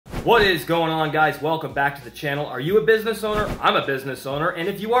What is going on, guys? Welcome back to the channel. Are you a business owner? I'm a business owner, and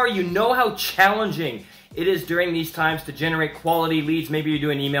if you are, you know how challenging it is during these times to generate quality leads. Maybe you're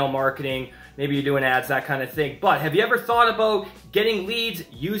doing email marketing, maybe you're doing ads, that kind of thing. But have you ever thought about getting leads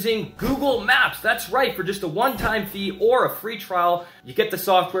using Google Maps? That's right, for just a one-time fee or a free trial, you get the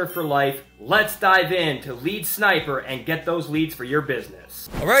software for life. Let's dive into Lead Sniper and get those leads for your business.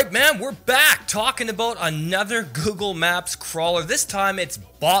 All right, man, we're back talking about another Google Maps crawler. This time it's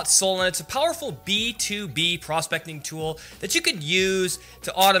Botsol, and it's a powerful B2B prospecting tool that you could use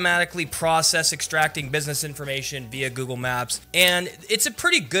to automatically process extracting business information via Google Maps. And it's a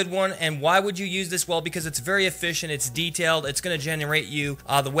pretty good one. And why would you use this? Well, because it's very efficient, it's detailed, it's going to generate you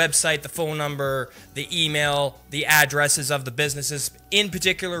the website, the phone number, the email, the addresses of the businesses in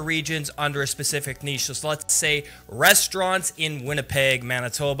particular regions under a specific niche. So let's say restaurants in Winnipeg,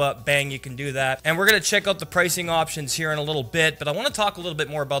 Manitoba. Bang, you can do that. And we're going to check out the pricing options here in a little bit, but I want to talk a little bit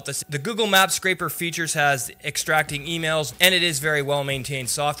more about this. The Google Maps Scraper features has extracting emails, and it is very well maintained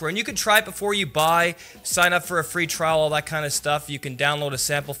software. And you can try it before you buy, sign up for a free trial, all that kind of stuff. You can download a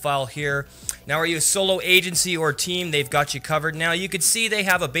sample file here. Now, are you a solo agency or team? They've got you covered. Now, you can see they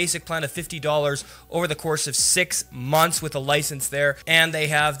have a basic plan of $50 over the course of 6 months with a license there. And they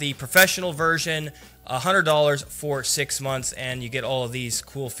have the professional version, $100 for 6 months, and you get all of these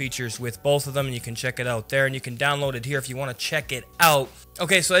cool features with both of them, and you can check it out there, and you can download it here if you want to check it out.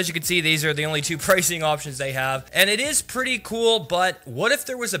 Okay, so as you can see, these are the only two pricing options they have, and it is pretty cool, but what if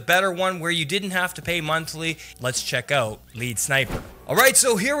there was a better one where you didn't have to pay monthly? Let's check out Lead Sniper. All right,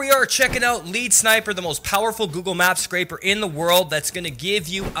 so here we are checking out Lead Sniper, the most powerful Google Maps scraper in the world that's going to give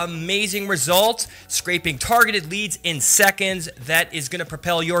you amazing results, scraping targeted leads in seconds. That is going to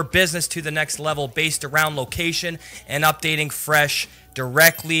propel your business to the next level based around location and updating fresh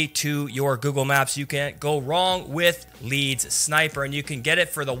directly to your Google Maps. You can't go wrong with Lead Sniper, and you can get it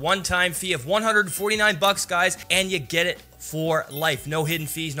for the one-time fee of $149, guys, and you get it for life. No hidden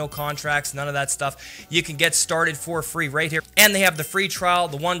fees, no contracts, none of that stuff. You can get started for free right here. And they have the free trial,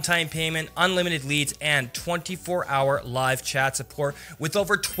 the one-time payment, unlimited leads, and 24-hour live chat support with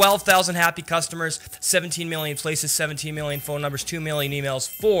over 12,000 happy customers, 17 million places, 17 million phone numbers, 2 million emails,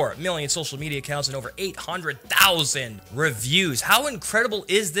 4 million social media accounts, and over 800,000 reviews. How incredible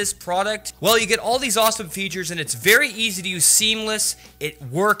is this product? Well, you get all these awesome features, and it's very easy to use, seamless. It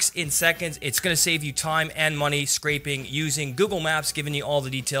works in seconds. It's going to save you time and money scraping using Google Maps, giving you all the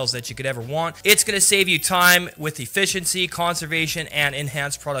details that you could ever want. It's going to save you time with efficiency, conservation, and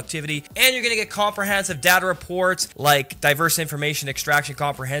enhanced productivity. And you're going to get comprehensive data reports like diverse information extraction,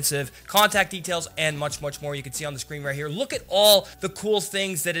 comprehensive contact details, and much, much more. You can see on the screen right here. Look at all the cool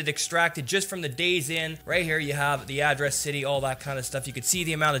things that it extracted just from the days in. Right here, you have the address, city, all that kind of stuff. You can see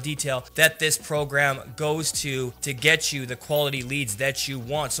the amount of detail that this program goes to get you the quality leads that you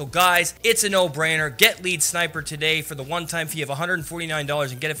want. So guys, it's a no-brainer. Get Lead Sniper today for the one-time fee of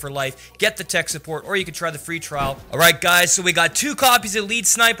 $149 and get it for life. Get the tech support, or you can try the free trial. All right, guys, so we got 2 copies of Lead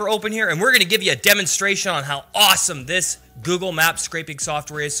Sniper open here, and we're going to give you a demonstration on how awesome this Google Maps scraping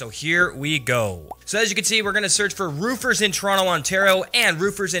software is. So here we go. So as you can see, we're going to search for roofers in Toronto, Ontario, and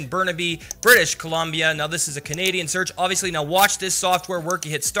roofers in Burnaby, British Columbia. Now this is a Canadian search, obviously. Now watch this software work.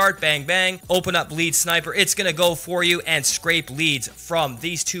 You hit start, bang, bang, open up Lead Sniper. It's going to go for you and scrape leads from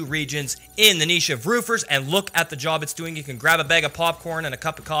these 2 regions in the niche of roofers, and look at the job it's doing. You can grab a bag of popcorn and a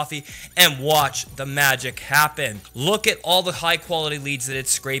cup of coffee and watch the magic happen. Look at all the high quality leads that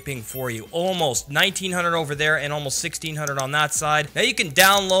it's scraping for you. Almost 1,900 over there and almost 1,600 on that side. Now you can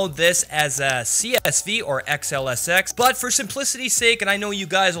download this as a CSV or XLSX, but for simplicity's sake, and I know you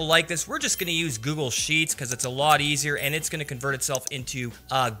guys will like this, we're just going to use Google Sheets because it's a lot easier, and it's going to convert itself into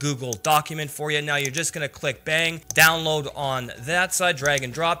a Google document for you. Now you're just going to click bang, download on that side, drag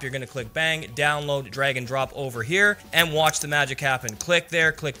and drop. You're going to click bang, download, drag and drop over here, and watch the magic happen. Click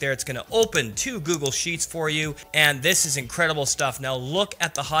there, it's going to open 2 Google Sheets for you, and this is incredible stuff. Now look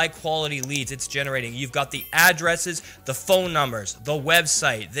at the high quality leads it's generating. You've got the addresses, the phone numbers, the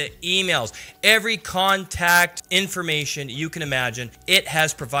website, the emails, every contact information you can imagine, it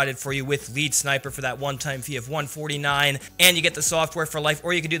has provided for you with Lead Sniper for that one-time fee of $149, and you get the software for life,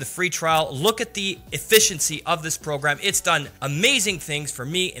 or you can do the free trial. Look at the efficiency of this program. It's done amazing things for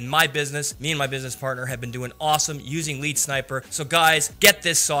me in my business. Me and my business partner have been doing awesome using Lead Sniper. So guys, get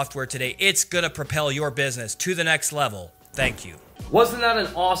this software today. It's gonna propel your business to the next level. Thank you. Wasn't that an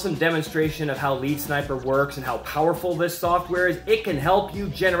awesome demonstration of how Lead Sniper works and how powerful this software is? It can help you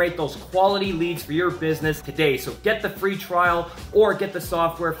generate those quality leads for your business today. So get the free trial or get the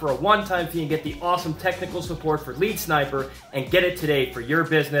software for a one-time fee and get the awesome technical support for Lead Sniper and get it today for your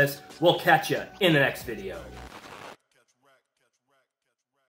business. We'll catch you in the next video.